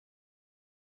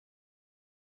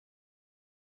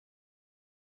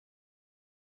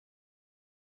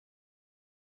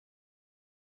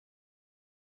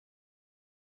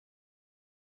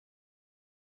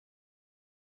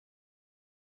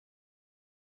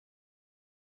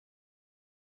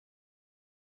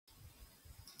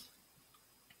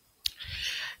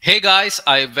Hey guys,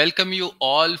 I welcome you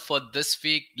all for this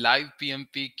week live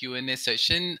PMP Q&A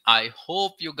session. I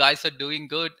hope you guys are doing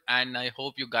good and I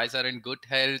hope you guys are in good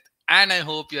health and I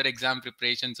hope your exam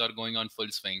preparations are going on full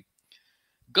swing.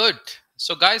 Good.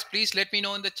 So guys, please let me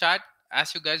know in the chat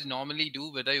as you guys normally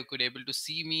do whether you could able to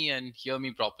see me and hear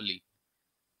me properly.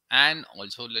 And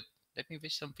also let me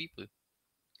wish some people.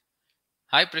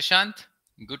 Hi Prashant,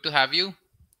 good to have you.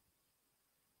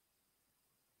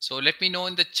 So let me know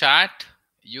in the chat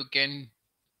you can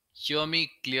hear me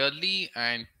clearly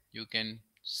and you can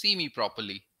see me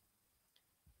properly.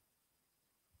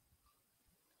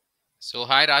 So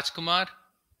hi Rajkumar,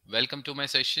 welcome to my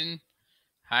session.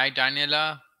 Hi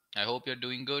Daniela, I hope you're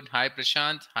doing good. Hi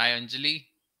Prashant, hi Anjali.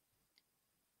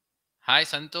 Hi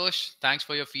Santosh, thanks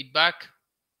for your feedback.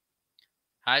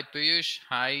 Hi Piyush,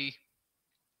 hi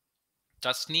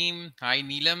Tasneem, hi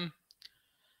Neelam.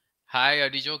 Hi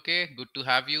Adijoke, good to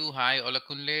have you. Hi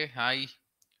Olakunle, hi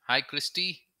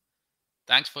Christy.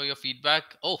 Thanks for your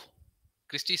feedback. Oh,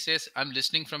 Christy says I'm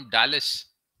listening from Dallas.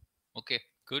 Okay,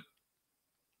 good.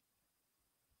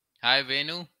 Hi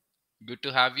Venu, good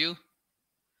to have you.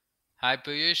 Hi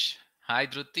Piyush, hi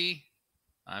Dhruti.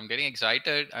 I'm getting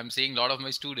excited. I'm seeing a lot of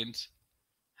my students.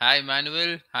 Hi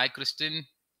Manuel, hi Kristen.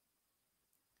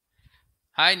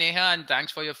 Hi Neha, and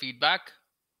thanks for your feedback.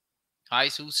 Hi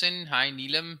Susan, hi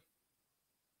Neelam.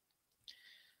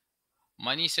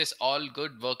 Mani says all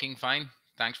good, working fine.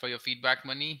 Thanks for your feedback,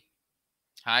 Mani.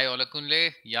 Hi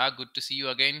Olakunle, yeah, good to see you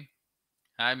again.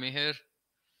 Hi Mihir.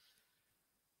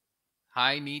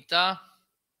 Hi Neeta.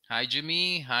 Hi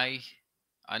Jimmy. Hi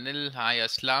Anil. Hi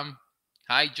Aslam.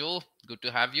 Hi Joe, good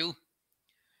to have you.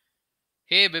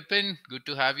 Hey Bipin, good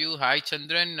to have you. Hi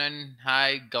Chandran and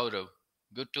hi Gaurav.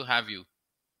 Good to have you.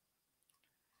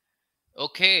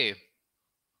 Okay,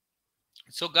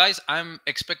 so guys, I'm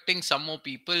expecting some more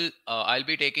people. I'll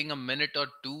be taking a minute or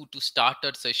two to start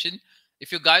our session.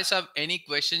 If you guys have any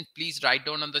questions, please write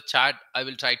down on the chat. I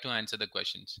will try to answer the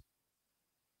questions.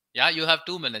 Yeah, you have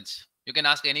 2 minutes. You can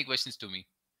ask any questions to me.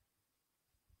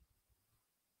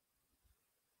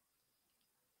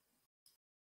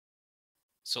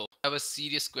 So I have a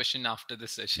serious question after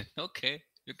this session. Okay,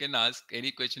 you can ask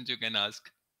any questions you can ask.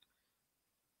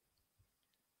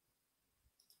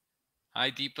 Hi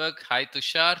Deepak. Hi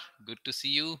Tushar. Good to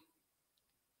see you.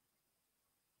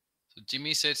 So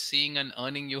Jimmy says seeing and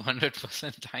earning you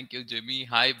 100%. Thank you, Jimmy.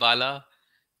 Hi Bala.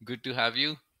 Good to have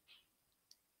you.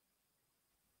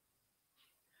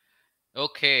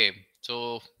 Okay,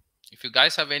 so if you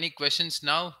guys have any questions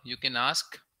now, you can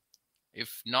ask.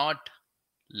 If not,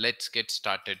 let's get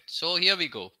started. So here we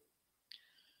go.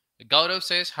 Gaurav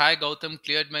says, hi Gautam,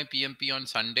 cleared my PMP on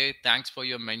Sunday. Thanks for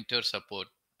your mentor support.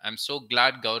 I'm so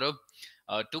glad, Gaurav.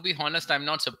 To be honest, I'm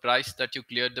not surprised that you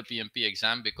cleared the PMP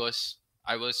exam because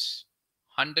I was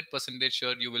 100%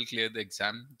 sure you will clear the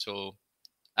exam. So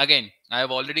again, I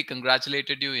have already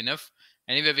congratulated you enough.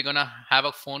 Anyway, we're gonna have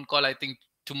a phone call, I think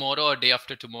tomorrow or day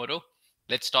after tomorrow.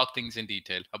 Let's talk things in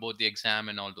detail about the exam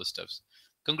and all those stuffs.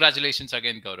 Congratulations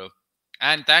again, Gaurav.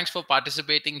 And thanks for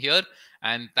participating here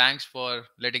and thanks for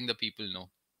letting the people know.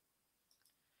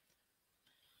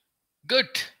 Good.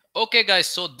 Okay, guys.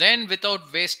 So then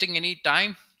without wasting any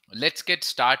time, let's get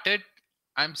started.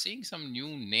 I'm seeing some new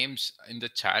names in the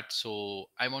chat. So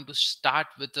I want to start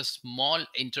with a small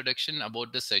introduction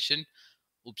about the session.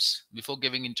 Oops, before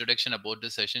giving introduction about the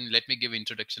session, let me give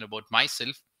introduction about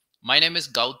myself. My name is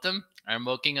Gautam. I'm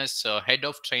working as head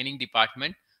of training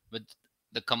department with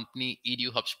the company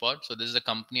EduHubSpot. So this is the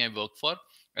company I work for.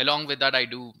 Along with that, I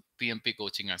do PMP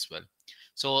coaching as well.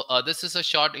 So this is a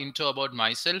short intro about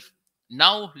myself.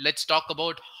 Now let's talk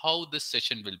about how this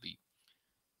session will be.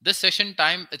 This session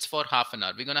time, it's for half an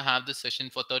hour. We're going to have this session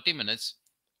for 30 minutes.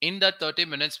 In that 30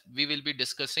 minutes, we will be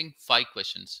discussing 5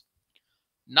 questions.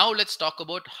 Now let's talk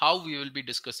about how we will be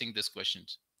discussing these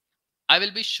questions. I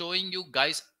will be showing you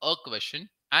guys a question,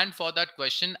 and for that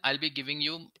question, I'll be giving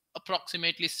you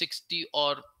approximately 60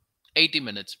 or 80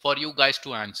 minutes for you guys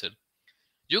to answer.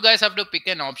 You guys have to pick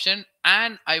an option,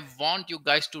 and I want you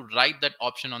guys to write that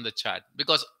option on the chat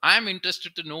because I'm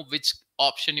interested to know which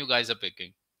option you guys are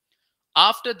picking.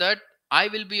 After that, I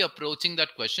will be approaching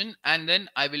that question and then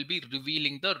I will be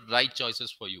revealing the right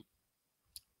choices for you.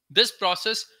 This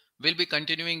process will be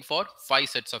continuing for 5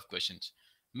 sets of questions.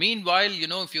 Meanwhile,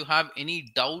 if you have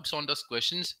any doubts on those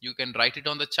questions, you can write it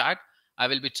on the chat. I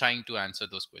will be trying to answer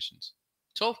those questions.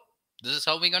 So this is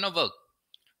how we're going to work.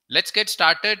 Let's get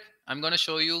started. I'm going to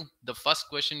show you the first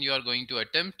question you are going to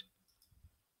attempt.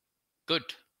 Good.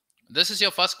 This is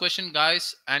your first question,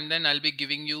 guys. And then I'll be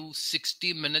giving you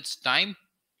 60 minutes time.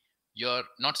 You're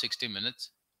not 60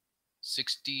 minutes.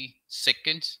 60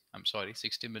 seconds. I'm sorry,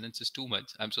 60 minutes is too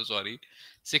much. I'm so sorry.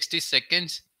 60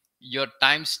 seconds. Your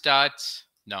time starts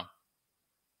now.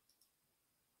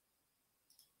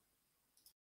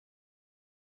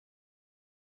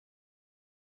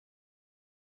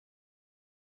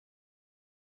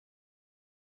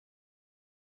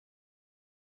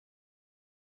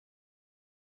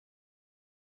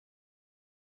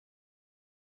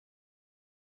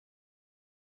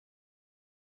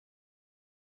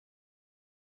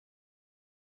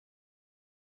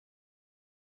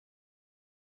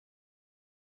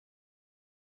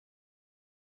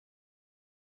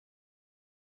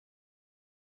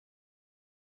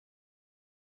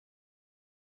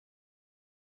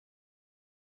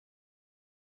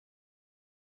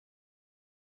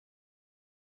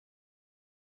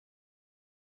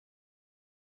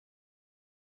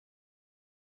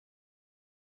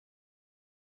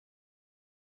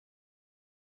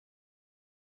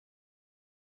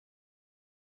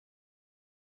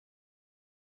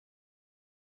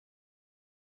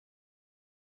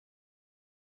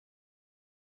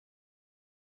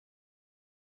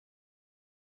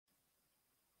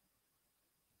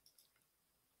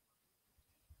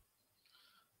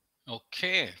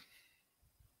 Okay.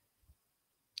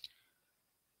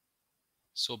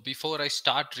 So before I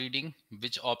start reading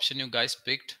which option you guys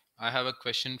picked, I have a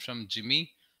question from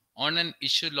Jimmy. On an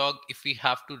issue log, if we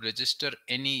have to register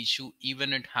any issue,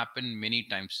 even it happened many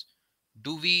times,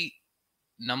 do we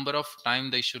number of time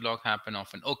the issue log happen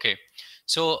often? Okay.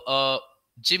 So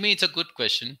Jimmy, it's a good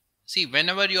question. See,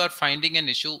 whenever you are finding an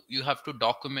issue, you have to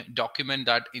document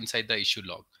that inside the issue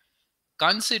log.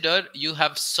 Consider you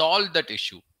have solved that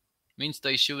issue, means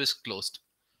the issue is closed.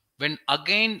 When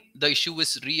again the issue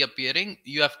is reappearing,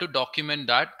 you have to document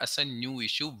that as a new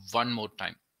issue one more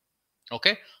time.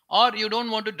 Okay. Or you don't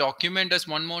want to document as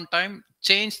one more time,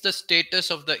 change the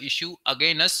status of the issue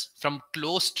again as from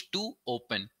closed to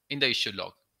open in the issue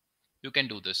log. You can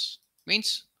do this.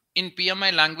 Means in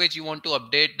PMI language, you want to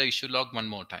update the issue log one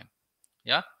more time.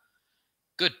 Yeah.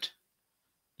 Good.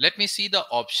 Let me see the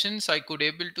options. I could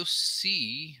able to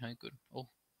see. I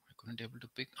couldn't able to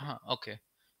pick. Okay.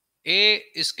 A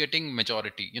is getting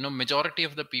majority. Majority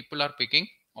of the people are picking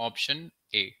option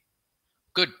A.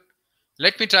 Good.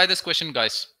 Let me try this question,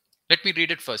 guys. Let me read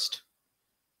it first.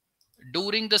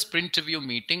 During the sprint review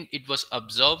meeting, it was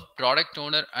observed product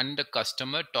owner and the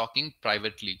customer talking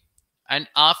privately. And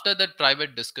after that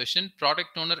private discussion,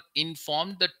 product owner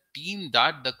informed the team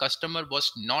that the customer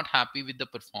was not happy with the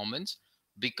performance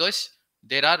because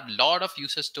there are a lot of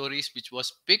user stories which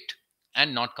was picked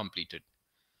and not completed.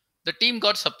 The team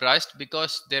got surprised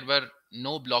because there were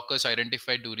no blockers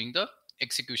identified during the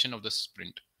execution of the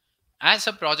sprint. As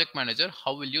a project manager,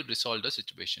 how will you resolve the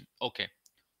situation? Okay.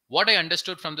 What I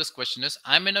understood from this question is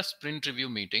I'm in a sprint review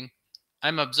meeting.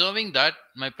 I'm observing that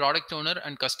my product owner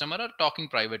and customer are talking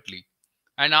privately.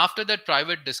 And after that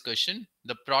private discussion,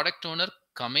 the product owner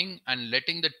coming and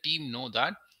letting the team know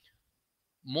that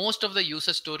most of the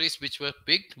user stories which were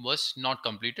picked was not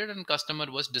completed and customer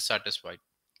was dissatisfied.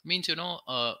 Means,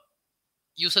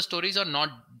 user stories are not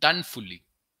done fully.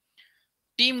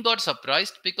 Team got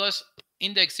surprised because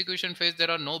in the execution phase there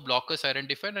are no blockers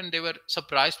identified and they were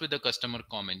surprised with the customer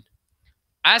comment.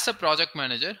 As a project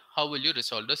manager, how will you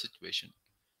resolve the situation?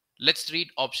 Let's read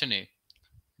option A.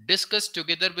 Discuss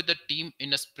together with the team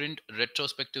in a sprint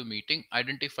retrospective meeting,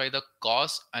 identify the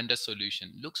cause and a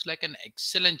solution. Looks like an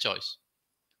excellent choice.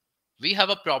 We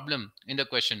have a problem in the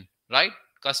question, right?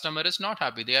 Customer is not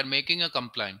happy, they are making a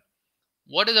complaint.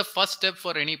 What is the first step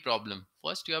for any problem?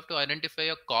 First, you have to identify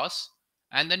a cause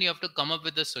and then you have to come up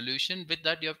with a solution. With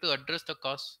that, you have to address the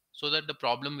cause so that the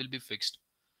problem will be fixed.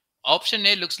 Option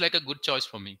A looks like a good choice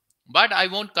for me, but I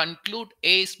won't conclude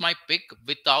A is my pick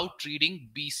without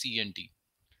reading B, C, and D.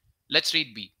 Let's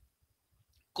read B.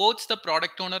 Coach the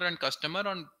product owner and customer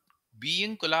on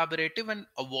being collaborative and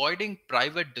avoiding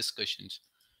private discussions.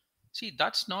 See,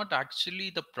 that's not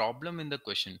actually the problem in the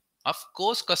question. Of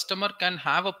course, customer can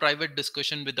have a private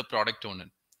discussion with the product owner.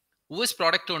 Who is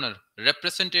product owner?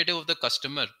 Representative of the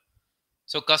customer.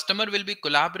 So customer will be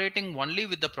collaborating only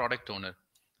with the product owner.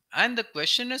 And the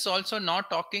question is also not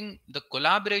talking the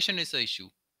collaboration is the issue.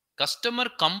 Customer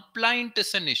complaint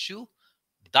is an issue.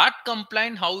 That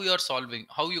complaint, how you are solving,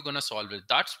 how you're gonna solve it.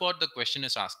 That's what the question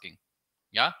is asking.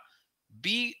 Yeah.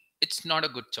 B, it's not a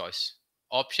good choice.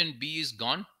 Option B is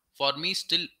gone. For me,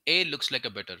 still A looks like a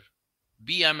better.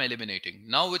 B I'm eliminating.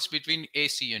 Now it's between A,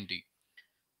 C, and D.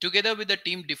 Together with the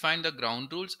team, define the ground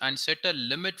rules and set a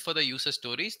limit for the user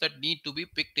stories that need to be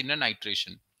picked in an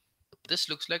iteration. This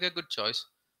looks like a good choice.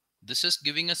 This is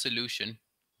giving a solution.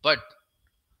 But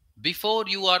Before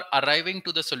you are arriving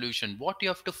to the solution, what you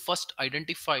have to first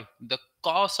identify the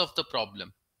cause of the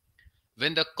problem.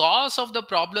 When the cause of the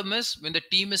problem is when the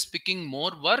team is picking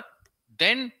more work,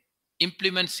 then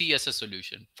implement C as a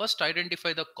solution. First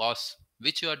identify the cause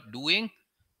which you are doing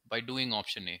by doing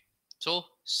option A. So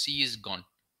C is gone.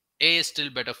 A is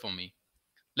still better for me.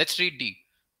 Let's read D.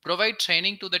 Provide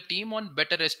training to the team on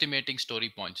better estimating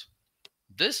story points.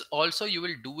 This also you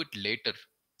will do it later.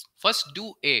 First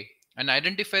do A and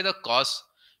identify the cause.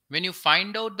 When you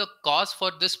find out the cause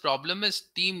for this problem is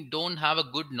team don't have a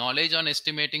good knowledge on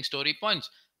estimating story points,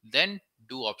 then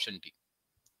do option D.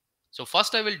 So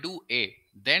first I will do A,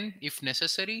 then if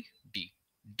necessary D.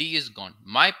 D is gone.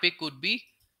 My pick would be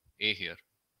A here,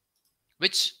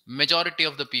 which majority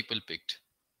of the people picked.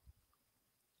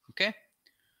 Okay,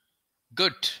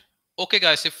 good. Okay,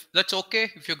 guys, if that's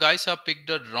okay, if you guys have picked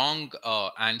the wrong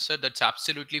answer, that's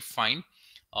absolutely fine.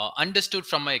 Understood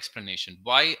from my explanation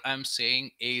why I'm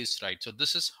saying A is right. So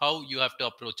this is how you have to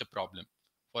approach a problem.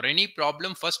 For any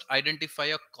problem, first identify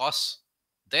a cause,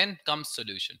 then comes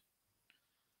solution.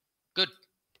 Good.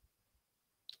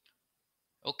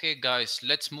 Okay, guys,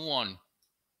 let's move on.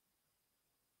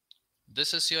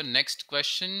 This is your next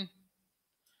question.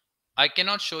 I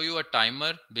cannot show you a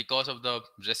timer because of the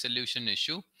resolution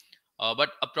issue,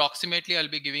 but approximately I'll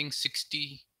be giving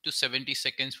 60 to 70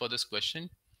 seconds for this question.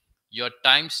 Your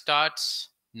time starts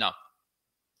now.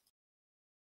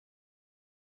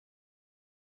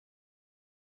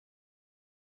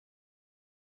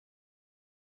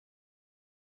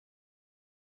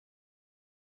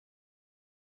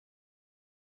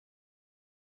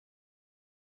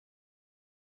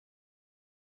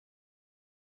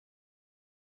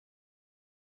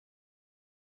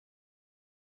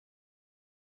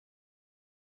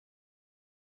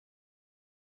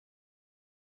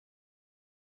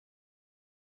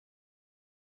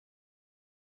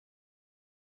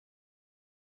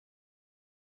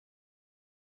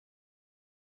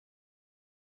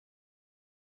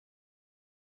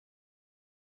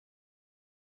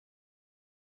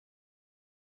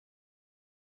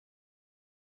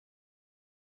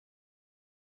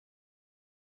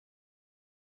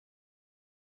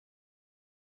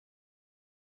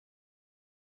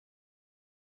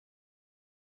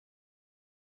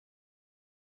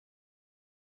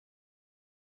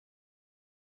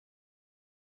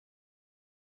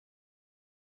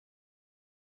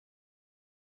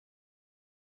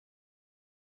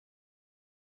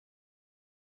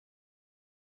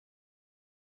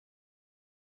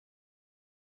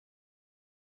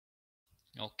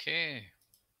 Okay.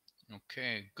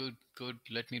 Okay. Good. Good.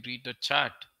 Let me read the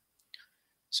chat.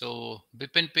 So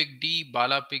Bipin picked D,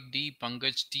 Bala picked D,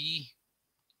 Pankaj D,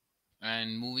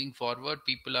 and moving forward,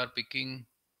 people are picking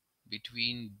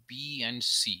between B and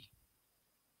C.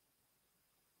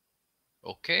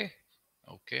 Okay.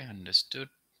 Okay. Understood.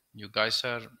 You guys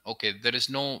are okay. There is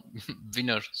no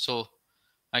winner. So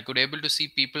I could able to see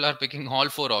people are picking all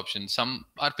four options. Some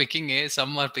are picking A,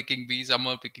 some are picking B, some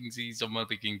are picking C, some are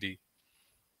picking D.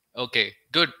 Okay,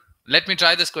 good. Let me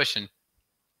try this question.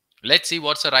 Let's see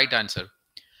what's the right answer.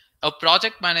 A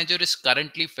project manager is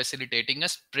currently facilitating a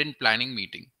sprint planning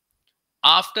meeting.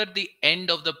 After the end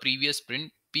of the previous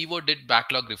sprint, PO did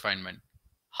backlog refinement.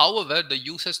 However, the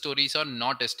user stories are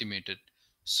not estimated.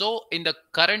 So, in the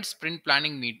current sprint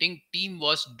planning meeting, team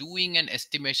was doing an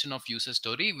estimation of user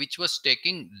story, which was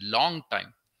taking long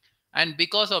time. And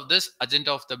because of this,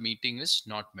 agenda of the meeting is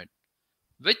not met.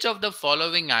 Which of the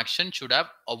following action should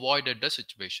have avoided the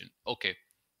situation? Okay.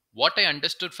 What I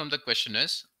understood from the question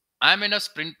is, I'm in a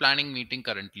sprint planning meeting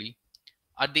currently.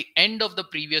 At the end of the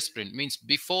previous sprint, means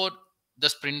before the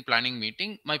sprint planning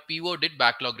meeting, my PO did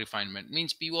backlog refinement,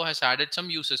 means PO has added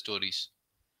some user stories.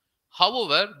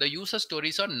 However, the user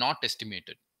stories are not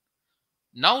estimated.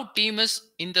 Now, team is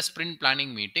in the sprint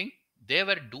planning meeting. They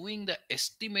were doing the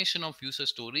estimation of user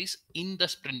stories in the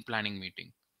sprint planning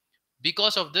meeting.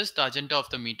 Because of this, the agenda of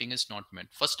the meeting is not met.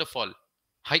 First of all,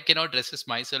 I cannot resist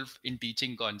myself in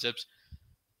teaching concepts.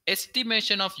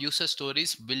 Estimation of user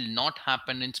stories will not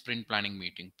happen in sprint planning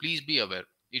meeting. Please be aware.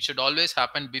 It should always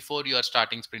happen before you are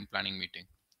starting sprint planning meeting.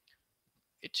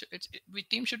 We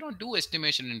team should not do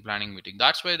estimation in planning meeting.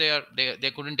 That's why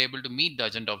they couldn't able to meet the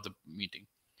agenda of the meeting.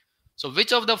 So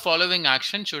which of the following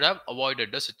action should have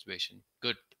avoided the situation?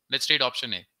 Good. Let's read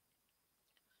option A.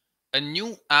 A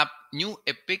new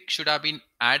epic should have been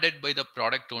added by the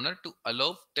product owner to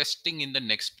allow testing in the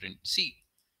next sprint. See,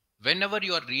 whenever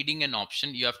you are reading an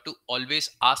option, you have to always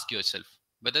ask yourself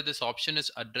whether this option is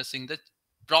addressing the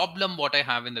problem what I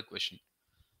have in the question.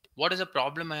 What is the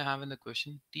problem I have in the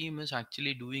question? Team is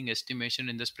actually doing estimation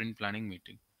in the sprint planning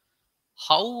meeting.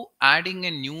 How adding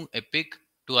a new epic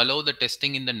to allow the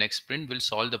testing in the next sprint will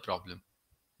solve the problem?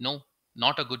 No,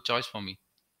 not a good choice for me.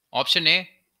 Option A,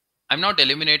 I'm not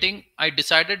eliminating. I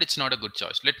decided it's not a good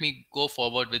choice. Let me go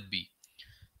forward with B.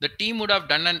 The team would have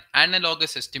done an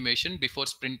analogous estimation before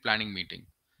sprint planning meeting.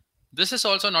 This is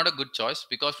also not a good choice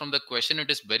because from the question it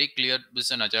is very clear this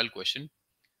is an agile question.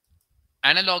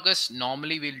 Analogous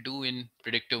normally we'll do in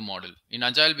predictive model. In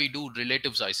agile we do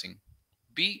relative sizing.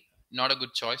 B, not a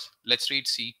good choice. Let's read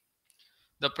C.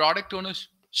 The product owners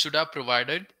should have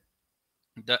provided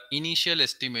the initial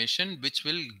estimation which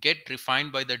will get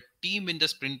refined by the team in the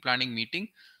sprint planning meeting,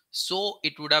 so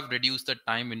it would have reduced the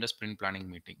time in the sprint planning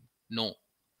meeting. No.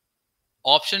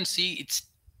 Option C, it's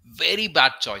very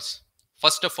bad choice.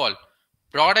 First of all,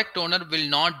 product owner will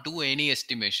not do any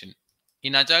estimation.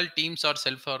 In agile, teams are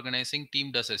self-organizing,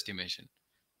 team does estimation.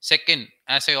 Second,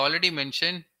 as I already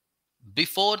mentioned,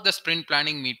 before the sprint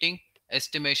planning meeting,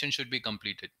 estimation should be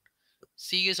completed.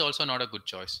 C is also not a good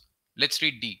choice. Let's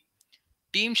read D.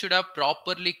 Team should have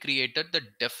properly created the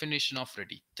definition of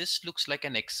ready. This looks like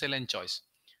an excellent choice.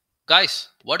 Guys,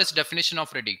 what is definition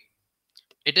of ready?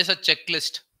 It is a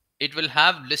checklist. It will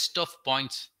have list of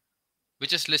points,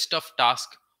 which is list of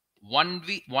tasks.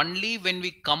 Only when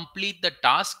we complete the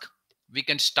task, we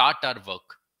can start our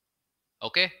work.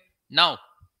 Okay. Now,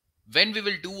 when we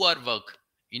will do our work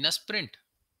in a sprint,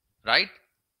 right?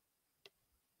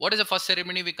 What is the first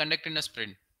ceremony we conduct in a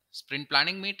sprint? Sprint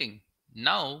planning meeting.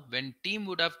 Now, when team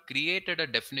would have created a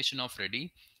definition of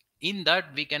ready, in that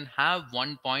we can have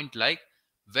one point like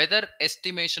whether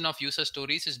estimation of user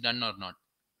stories is done or not.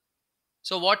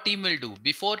 So what team will do?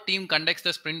 Before team conducts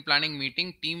the sprint planning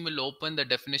meeting, team will open the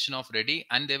definition of ready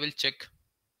and they will check.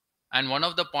 And one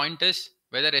of the point is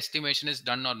whether estimation is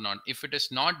done or not. If it is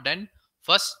not done,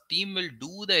 first team will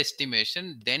do the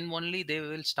estimation, then only they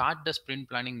will start the sprint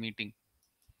planning meeting.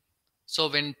 So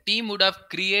when team would have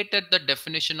created the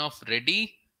definition of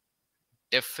ready,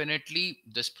 definitely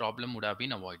this problem would have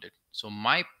been avoided. So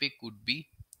my pick would be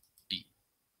D.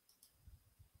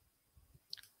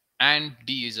 And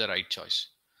D is the right choice.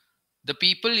 The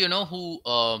people, who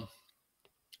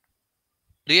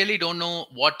really don't know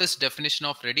what is definition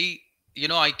of ready,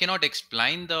 I cannot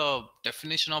explain the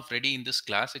definition of ready in this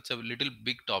class. It's a little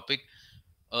big topic.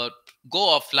 Go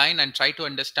offline and try to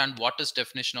understand what is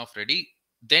definition of ready.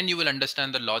 Then you will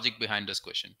understand the logic behind this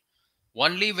question.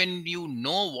 Only when you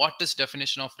know what is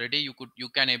definition of ready, you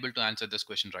can able to answer this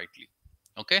question rightly.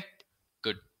 Okay,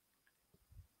 good.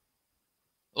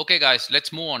 Okay guys,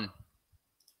 let's move on.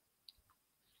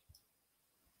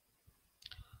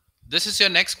 This is your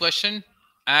next question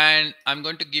and I'm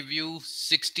going to give you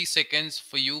 60 seconds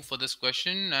for you for this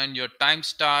question and your time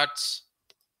starts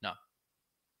now.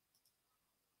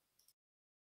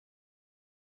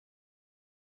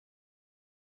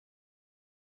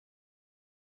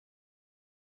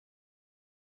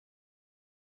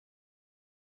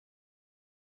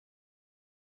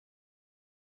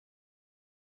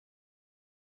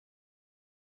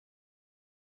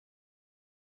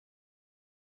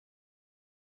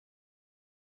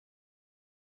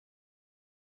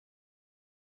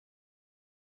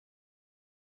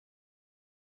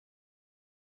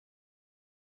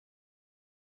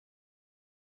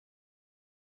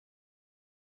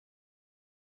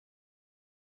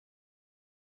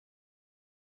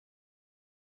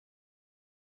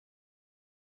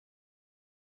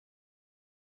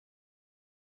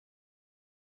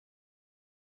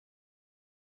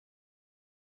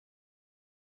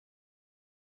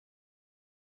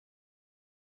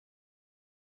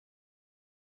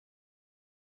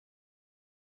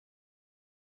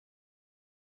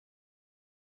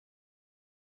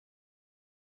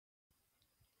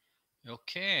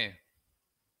 Okay,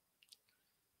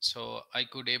 so I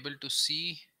could able to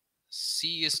see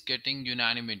C is getting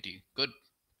unanimity. Good.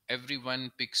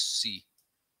 Everyone picks C.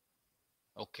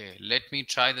 Okay, let me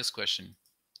try this question.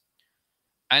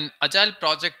 An agile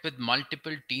project with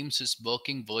multiple teams is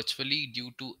working virtually due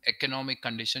to economic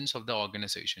conditions of the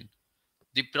organization.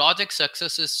 The project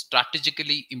success is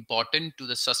strategically important to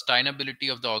the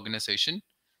sustainability of the organization.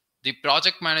 The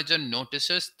project manager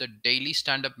notices that daily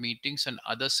stand up meetings and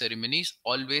other ceremonies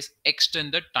always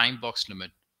extend the time box limit.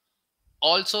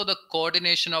 Also, the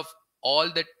coordination of all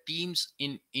the teams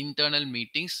in internal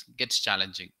meetings gets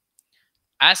challenging.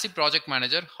 As a project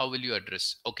manager, how will you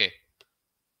address? Okay,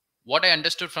 what I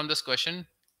understood from this question,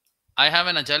 I have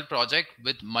an agile project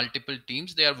with multiple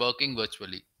teams, they are working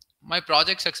virtually. My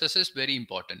project success is very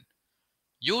important.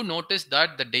 You notice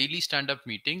that the daily stand up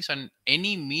meetings and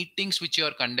any meetings which you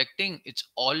are conducting, it's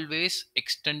always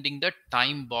extending the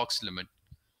time box limit.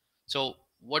 So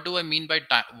What do I mean by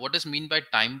time? What is mean by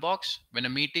time box? When a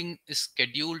meeting is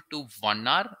scheduled to 1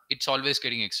 hour, it's always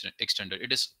getting extended.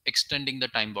 It is extending the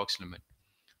time box limit.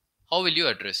 How will you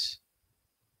address?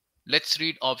 Let's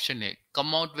read option A.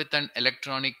 Come out with an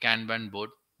electronic Kanban board.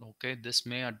 Okay, this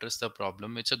may address the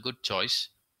problem. It's a good choice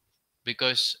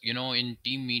because in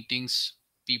team meetings,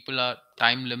 people are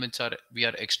time limits are we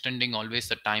are extending always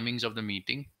the timings of the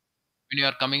meeting. When you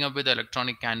are coming up with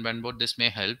electronic Kanban board, this may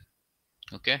help.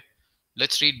 Okay,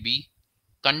 let's read B.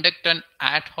 Conduct an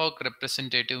ad hoc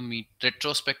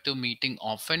retrospective meeting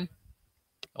often.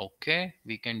 Okay,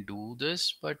 we can do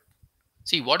this, but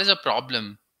see what is the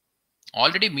problem?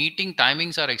 Already meeting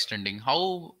timings are extending.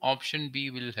 How option B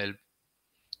will help?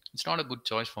 It's not a good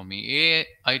choice for me. A,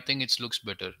 I think it looks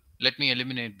better. Let me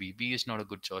eliminate B. B is not a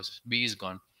good choice. B is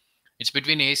gone. It's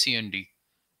between A, C, and D.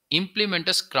 Implement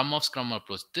a Scrum of Scrum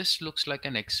approach. This looks like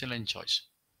an excellent choice.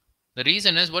 The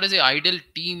reason is, what is the ideal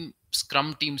team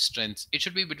Scrum team strengths? It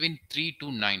should be between 3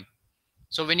 to 9.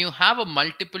 So when you have a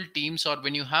multiple teams or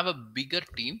when you have a bigger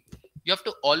team, you have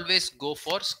to always go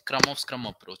for Scrum of Scrum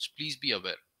approach. Please be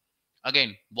aware.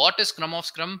 Again, what is Scrum of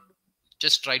Scrum?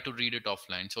 Just try to read it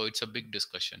offline. So it's a big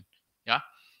discussion. Yeah.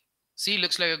 C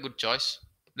looks like a good choice.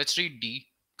 Let's read D.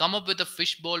 Come up with a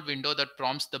fishbowl window that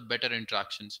prompts the better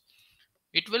interactions.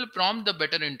 It will prompt the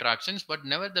better interactions, but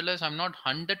nevertheless, I'm not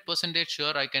 100%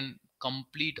 sure I can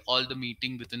complete all the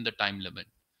meeting within the time limit.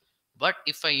 But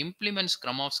if I implement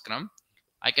Scrum of Scrum,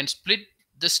 I can split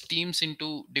this teams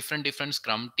into different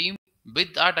Scrum team.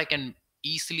 With that, I can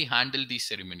easily handle these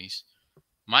ceremonies.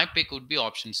 My pick would be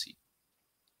option C.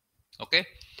 Okay.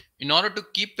 In order to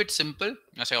keep it simple,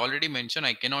 as I already mentioned,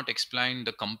 I cannot explain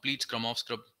the complete Scrum of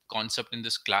Scrum concept in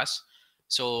this class.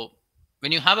 So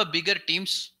when you have a bigger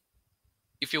teams,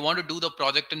 if you want to do the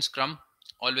project in Scrum,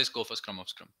 always go for Scrum of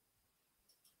Scrum.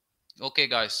 Okay,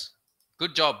 guys.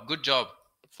 Good job. Good job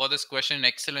for this question.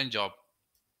 Excellent job.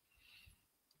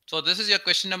 So this is your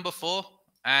question number 4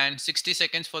 and 60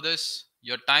 seconds for this.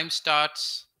 Your time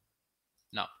starts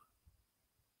now.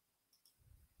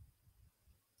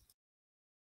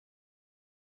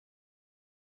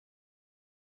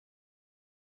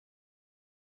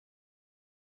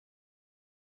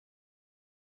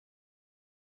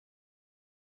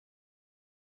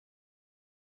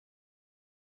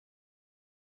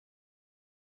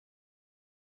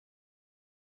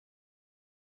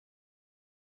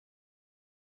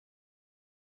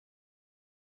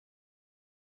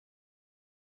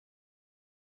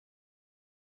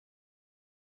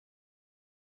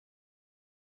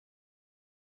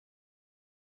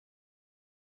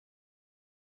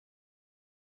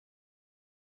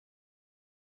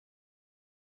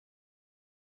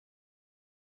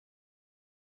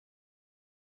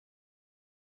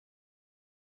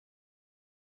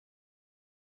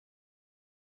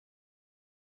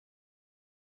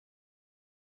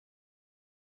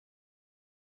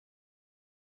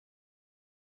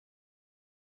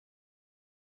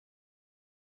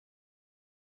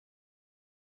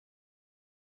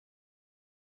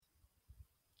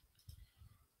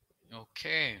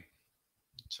 Okay.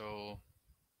 So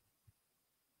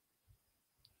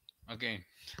again,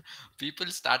 people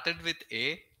started with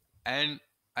A and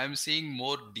I'm seeing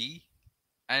more D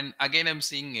and again I'm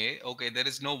seeing A. Okay, there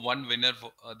is no one winner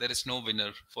there is no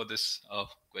winner for this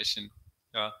question.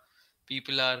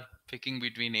 People are picking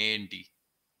between A and D.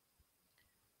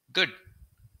 Good.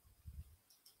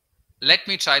 Let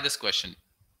me try this question.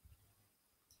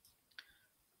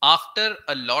 After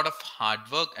a lot of hard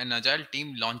work, an agile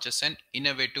team launches an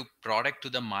innovative product to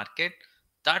the market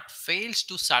that fails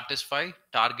to satisfy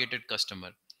targeted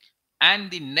customer and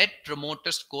the net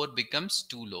promoter score becomes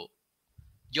too low.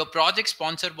 Your project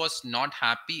sponsor was not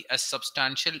happy as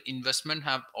substantial investment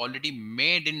have already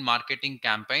made in marketing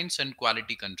campaigns and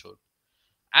quality control.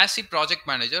 As a project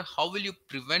manager, how will you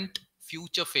prevent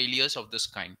future failures of this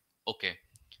kind? Okay,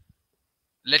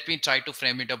 let me try to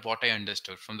frame it up what I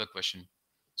understood from the question.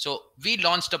 So we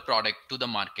launched a product to the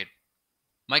market.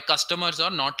 My customers are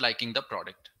not liking the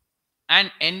product. And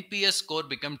NPS score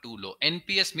become too low.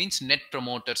 NPS means net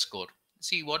promoter score.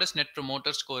 See what is net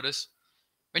promoter score is?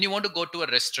 When you want to go to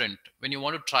a restaurant, when you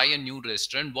want to try a new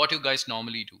restaurant, what you guys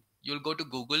normally do? You'll go to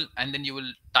Google and then you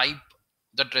will type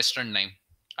that restaurant name.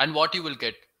 And what you will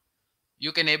get?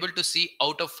 You can able to see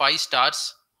out of 5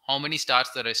 stars how many stars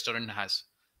the restaurant has.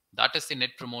 That is the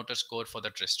net promoter score for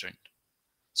that restaurant.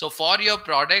 So for your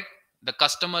product, the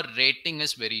customer rating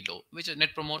is very low, which is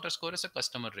net promoter score is a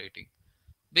customer rating.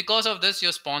 Because of this,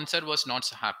 your sponsor was not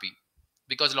so happy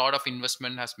because a lot of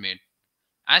investment has made.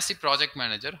 As a project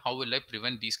manager, how will I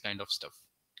prevent these kind of stuff?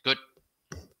 Good.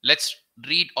 Let's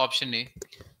read option A.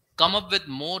 Come up with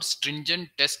more stringent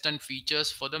tests and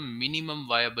features for the minimum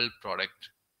viable product.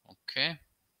 Okay,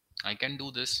 I can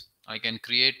do this. I can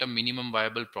create a minimum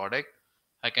viable product.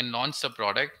 I can launch the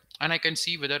product and I can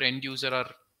see whether end user are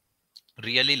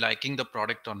really liking the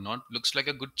product or not. Looks like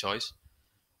a good choice.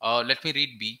 Let me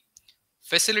read B.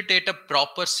 Facilitate a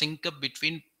proper sync up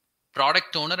between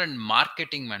product owner and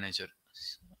marketing manager.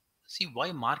 See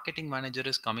why marketing manager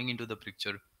is coming into the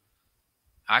picture.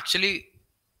 Actually,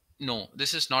 no,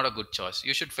 this is not a good choice.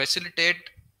 You should facilitate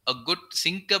a good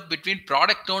sync up between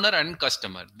product owner and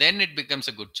customer. Then it becomes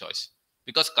a good choice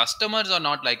because customers are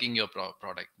not liking your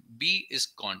product. B is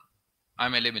gone.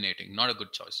 I'm eliminating. Not a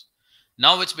good choice.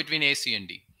 Now it's between A, C, and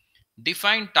D.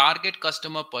 Define target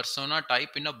customer persona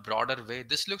type in a broader way.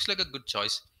 This looks like a good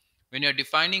choice. When you're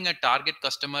defining a target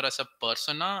customer as a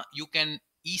persona, you can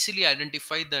easily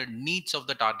identify the needs of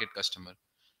the target customer.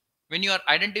 When you are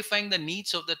identifying the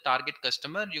needs of the target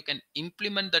customer, you can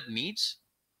implement that needs.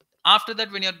 After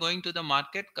that, when you're going to the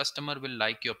market, customer will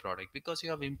like your product because you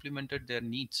have implemented their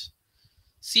needs.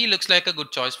 C looks like a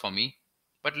good choice for me,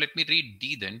 but let me read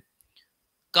D then.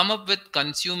 Come up with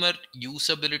consumer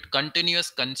usability, continuous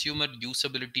consumer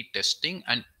usability testing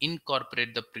and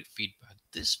incorporate the feedback.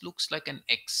 This looks like an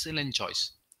excellent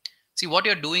choice. See what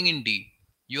you're doing in D.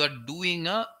 You are doing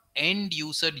a end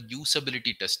user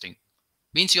usability testing.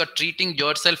 Means you are treating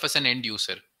yourself as an end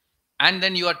user. And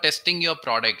then you are testing your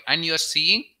product and you are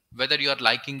seeing whether you are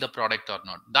liking the product or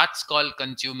not. That's called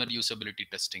consumer usability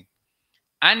testing.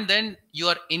 And then you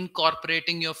are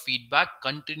incorporating your feedback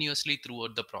continuously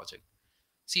throughout the project.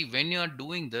 See, when you are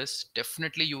doing this,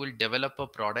 definitely you will develop a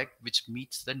product which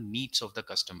meets the needs of the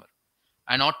customer.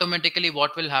 And automatically,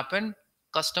 what will happen?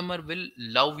 Customer will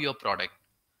love your product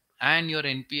and your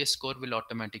NPS score will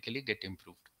automatically get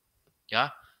improved. Yeah.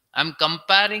 I'm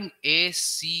comparing A,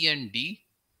 C, and D.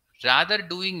 Rather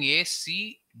doing A,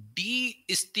 C, D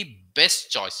is the best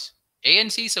choice. A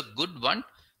and C is a good one.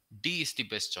 D is the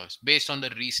best choice based on the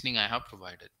reasoning I have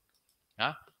provided.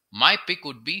 Yeah. My pick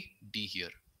would be D here,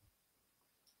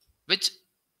 which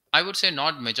I would say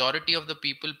not majority of the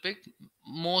people pick.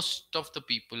 Most of the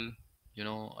people,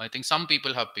 I think some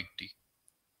people have picked D.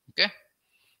 Okay,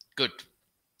 good.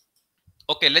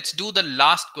 Okay, let's do the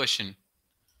last question.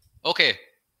 Okay,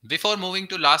 before moving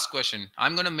to last question,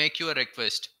 I'm going to make you a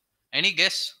request. Any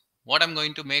guess what I'm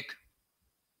going to make?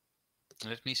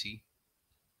 Let me see.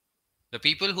 The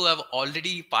people who have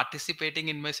already participating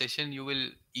in my session, you will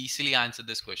easily answer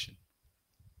this question.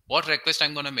 What request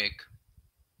I'm going to make?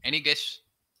 Any guess?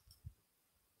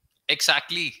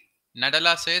 Exactly.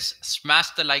 Nadala says,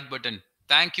 smash the like button.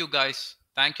 Thank you, guys.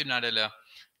 Thank you, Nadala.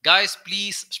 Guys,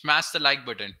 please smash the like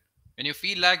button. When you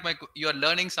feel like you're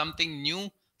learning something new,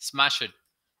 smash it.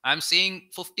 I'm seeing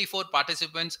 54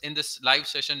 participants in this live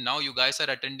session. Now you guys are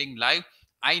attending live.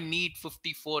 I need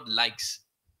 54 likes.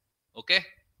 Okay,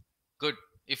 good.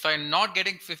 If I'm not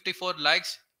getting 54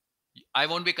 likes, I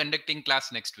won't be conducting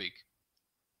class next week.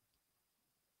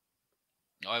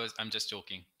 I'm just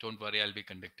joking. Don't worry, I'll be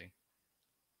conducting.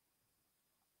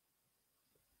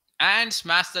 And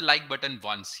smash the like button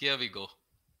once. Here we go.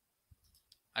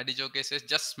 Adijoke says,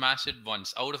 just smash it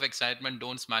once. Out of excitement,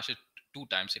 don't smash it 2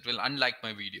 times. It will unlike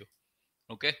my video.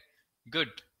 Okay, good.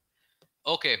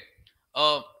 Okay.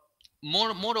 Uh,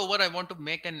 moreover, I want to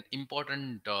make an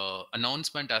important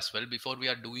announcement as well before we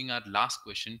are doing our last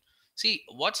question. See,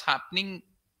 what's happening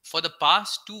for the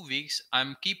past 2 weeks,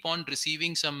 I'm keep on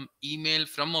receiving some email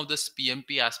from all this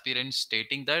PMP aspirants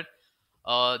stating that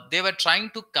they were trying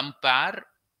to compare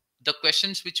the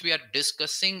questions which we are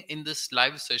discussing in this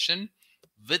live session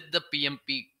with the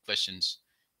PMP questions.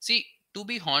 See, to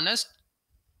be honest,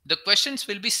 the questions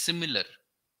will be similar.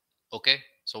 Okay,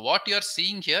 so what you're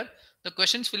seeing here, the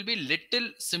questions will be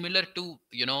little similar to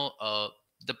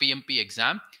the PMP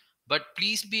exam, but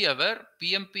please be aware,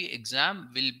 PMP exam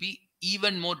will be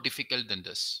even more difficult than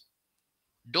this.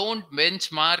 Don't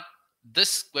benchmark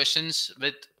this questions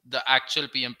with the actual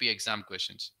PMP exam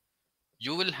questions.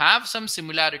 You will have some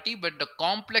similarity, but the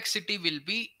complexity will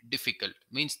be difficult.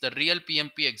 Means the real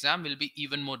PMP exam will be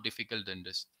even more difficult than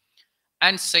this.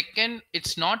 And second,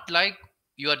 it's not like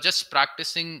you are just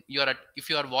practicing. If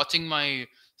you are watching my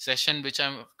session, which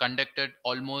I've conducted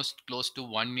almost close to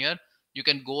 1 year, you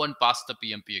can go and pass the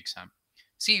PMP exam.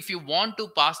 See, if you want to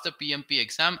pass the PMP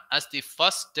exam, as the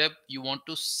first step, you want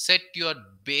to set your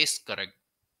base correct.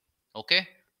 Okay,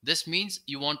 this means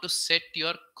you want to set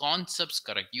your concepts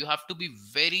correct. You have to be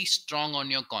very strong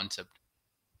on your concept.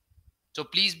 So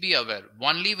please be aware,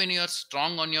 only when you are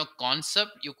strong on your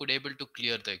concept, you could able to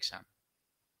clear the exam.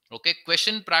 Okay,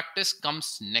 question practice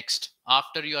comes next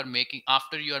after you are making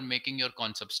your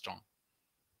concept strong.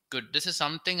 Good. This is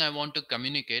something I want to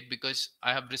communicate because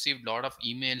I have received a lot of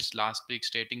emails last week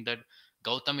stating that,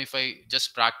 Gautam, if I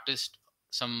just practiced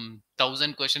some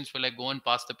 1,000 questions, will I go and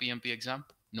pass the PMP exam?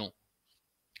 No.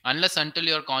 Unless until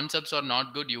your concepts are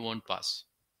not good, you won't pass.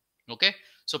 Okay.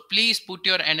 So please put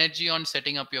your energy on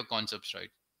setting up your concepts right.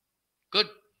 Good.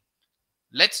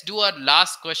 Let's do our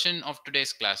last question of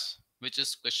today's class, which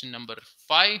is question number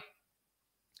 5.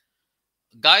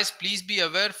 Guys, please be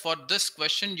aware, for this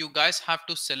question, you guys have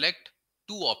to select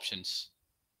 2 options.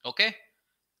 Okay.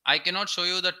 I cannot show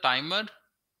you the timer,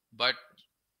 but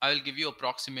I will give you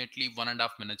approximately 1.5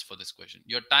 minutes for this question.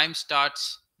 Your time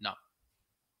starts now.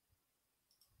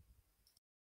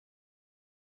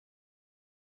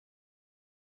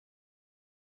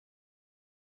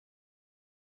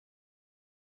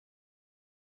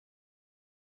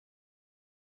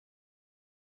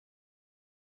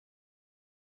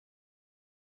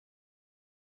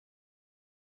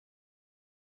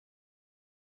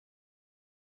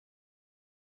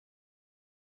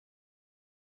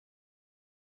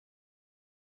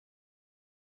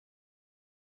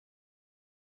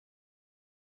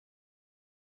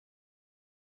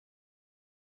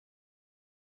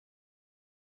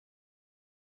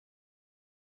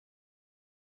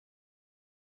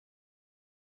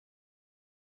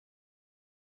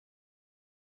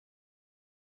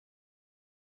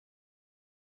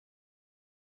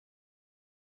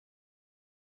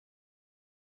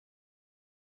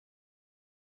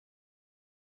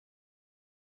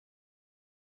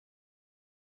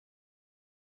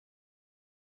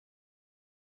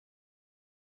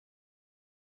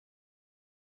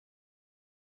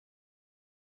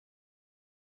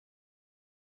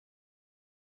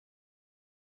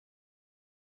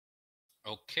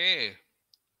 Okay.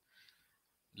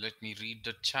 Let me read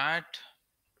the chat.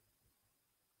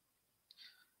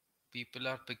 People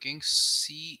are picking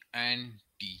C and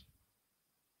D.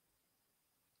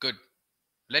 Good.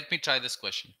 Let me try this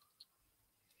question.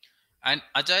 An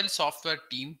agile software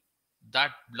team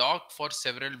that blocked for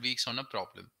several weeks on a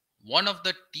problem. One of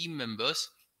the team members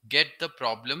get the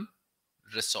problem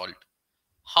resolved.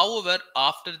 However,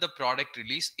 after the product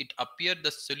release, it appeared the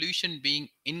solution being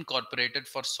incorporated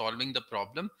for solving the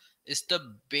problem is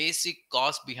the basic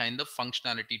cause behind the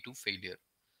functionality to failure.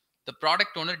 The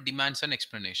product owner demands an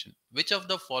explanation. Which of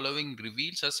the following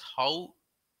reveals us how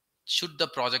should the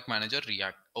project manager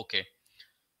react? Okay,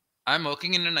 I'm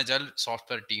working in an agile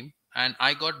software team and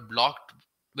I got blocked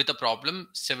with a problem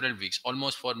several weeks,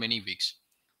 almost for many weeks.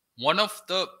 One of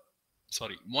the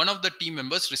one of the team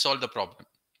members resolved the problem.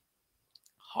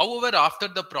 However, after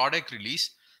the product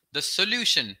release, the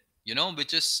solution,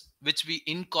 which we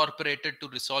incorporated to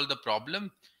resolve the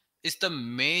problem, is the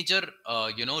major,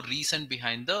 reason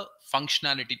behind the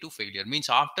functionality to failure. Means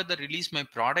after the release, my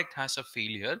product has a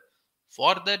failure.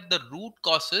 For that, the root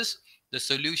causes the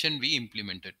solution we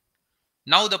implemented.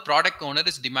 Now the product owner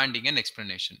is demanding an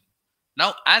explanation.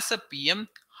 Now, as a PM,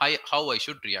 how I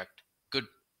should react? Good.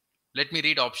 Let me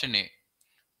read option A.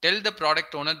 Tell the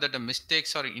product owner that the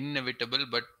mistakes are inevitable,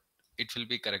 but it will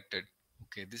be corrected.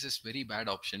 Okay, this is very bad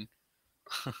option.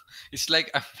 It's like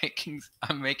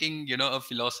I'm making a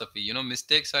philosophy.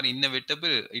 Mistakes are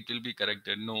inevitable. It will be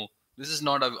corrected. No, this is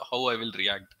not how I will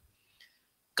react.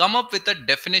 Come up with a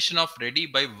definition of ready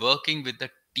by working with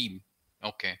the team.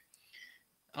 Okay.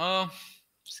 Uh,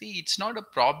 See, it's not a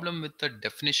problem with the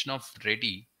definition of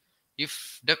ready.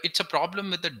 If it's a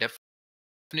problem with the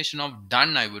definition of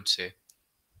done, I would say.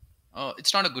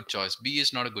 It's not a good choice. B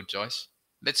is not a good choice.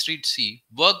 Let's read C.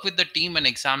 Work with the team and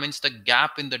examines the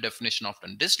gap in the definition of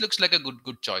done. This looks like a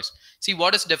good choice. See,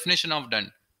 what is definition of done?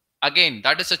 Again,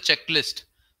 that is a checklist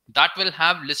that will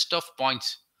have list of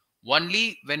points.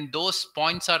 Only when those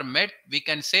points are met, we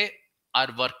can say our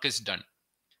work is done.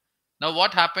 Now,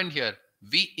 what happened here?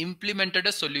 We implemented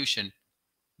a solution.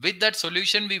 With that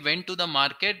solution, we went to the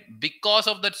market. Because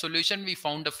of that solution, we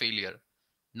found a failure.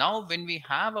 Now, when we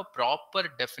have a proper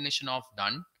definition of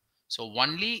done, so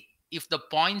only if the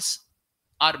points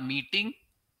are meeting,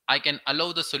 I can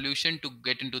allow the solution to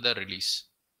get into the release.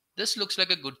 This looks like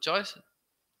a good choice.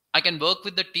 I can work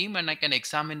with the team and I can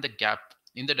examine the gap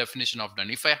in the definition of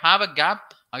done. If I have a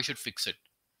gap, I should fix it.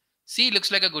 C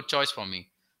looks like a good choice for me.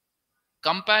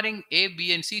 Comparing A,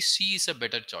 B, and C, C is a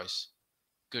better choice.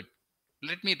 Good.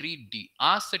 Let me read D.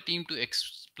 Ask the team to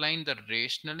explain the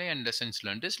rationale and lessons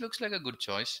learned. This looks like a good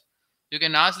choice. You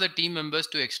can ask the team members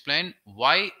to explain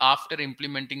why after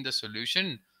implementing the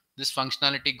solution, this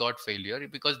functionality got failure,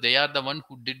 because they are the one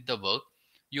who did the work.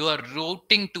 You are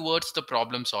routing towards the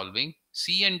problem solving.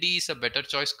 C and D is a better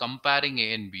choice comparing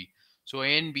A and B. So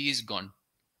A and B is gone.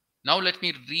 Now let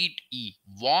me read E.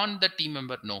 Warn the team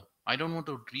member. No, I don't want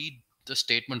to read the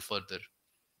statement further.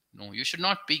 No, you should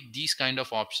not pick these kind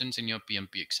of options in your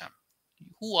PMP exam.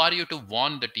 Who are you to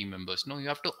warn the team members? No, you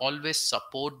have to always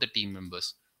support the team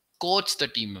members, coach the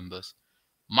team members.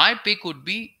 My pick would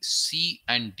be C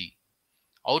and D.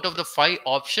 Out of the 5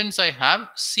 options I have,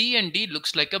 C and D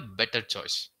looks like a better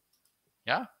choice.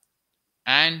 Yeah.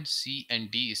 And C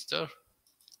and D is the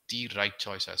right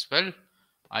choice as well.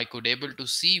 I could able to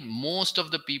see most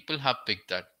of the people have picked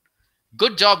that.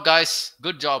 Good job, guys.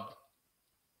 Good job.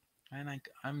 And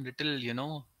I'm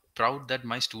little, proud that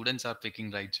my students are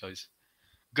picking right choice.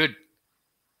 Good.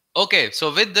 Okay,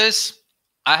 so with this,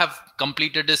 I have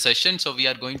completed the session. So we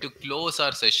are going to close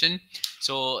our session.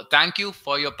 So thank you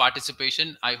for your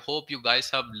participation. I hope you guys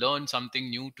have learned something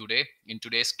new today in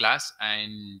today's class.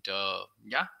 And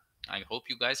yeah, I hope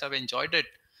you guys have enjoyed it.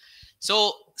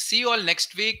 So see you all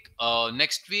next week.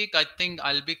 Next week, I think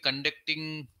I'll be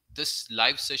conducting this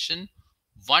live session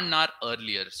 1 hour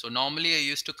earlier. So normally I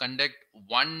used to conduct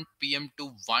 1 p.m.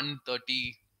 to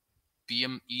 1:30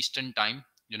 p.m. Eastern time.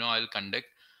 I'll conduct.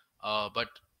 But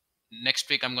next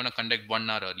week I'm going to conduct 1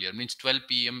 hour earlier. Means 12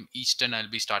 p.m. Eastern. I'll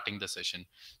be starting the session.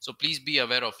 So please be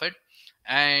aware of it.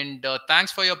 And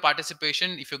thanks for your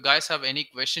participation. If you guys have any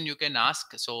question, you can ask.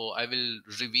 So I will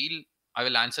reveal. I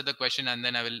will answer the question and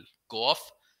then I will go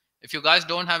off. If you guys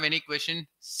don't have any question,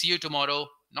 see you tomorrow.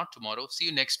 Not tomorrow. See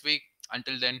you next week.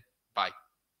 Until then, bye.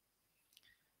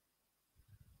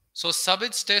 So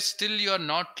Sabit test, still you are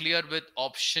not clear with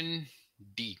option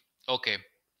D. Okay.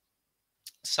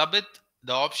 Sabit,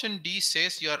 the option D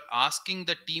says you are asking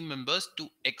the team members to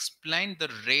explain the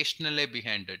rationale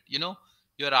behind it.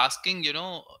 You're asking,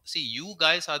 see, you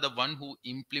guys are the one who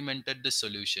implemented the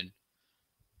solution.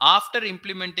 After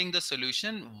implementing the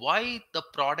solution, why the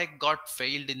product got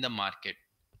failed in the market?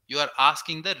 You are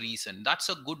asking the reason. That's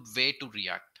a good way to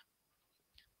react.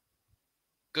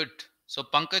 Good. So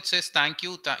Pankaj says thank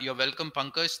you. You're welcome,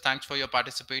 Pankaj. Thanks for your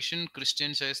participation.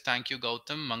 Christian says thank you,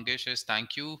 Gautam. Mangesh says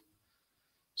thank you.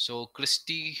 So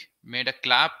Christy made a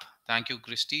clap. Thank you,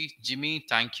 Christy. Jimmy,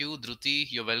 thank you. Dhruti,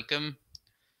 you're welcome.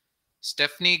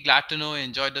 Stephanie, glad to know you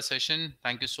enjoyed the session.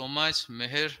 Thank you so much.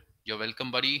 Mihir, you're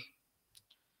welcome, buddy.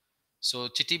 So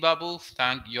Chiti Babu,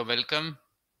 you're welcome.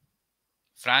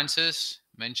 Francis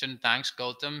mentioned thanks,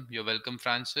 Gautam. You're welcome,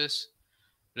 Francis.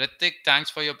 Ritik,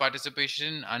 thanks for your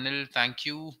participation. Anil, thank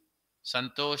you.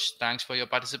 Santosh, thanks for your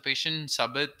participation.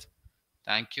 Sabit,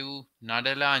 thank you.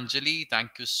 Nadala, Anjali,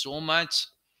 thank you so much.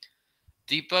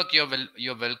 Deepak,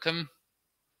 you're welcome.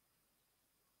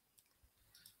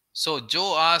 So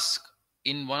Joe asked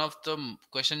in one of the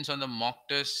questions on the mock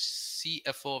test,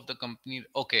 CFO of the company.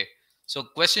 Okay. So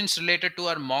questions related to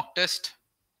our mock test,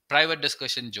 private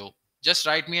discussion, Joe. Just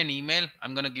write me an email.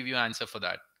 I'm going to give you an answer for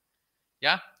that.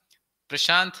 Yeah.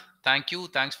 Prashant, thank you.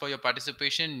 Thanks for your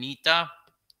participation. Neeta,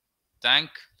 thank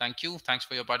you. Thanks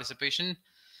for your participation.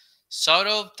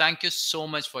 Saurav, thank you so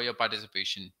much for your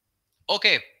participation.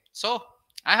 Okay. So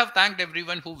I have thanked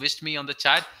everyone who wished me on the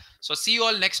chat. So see you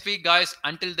all next week, guys.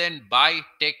 Until then, bye.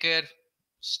 Take care.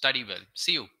 Study well.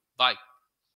 See you. Bye.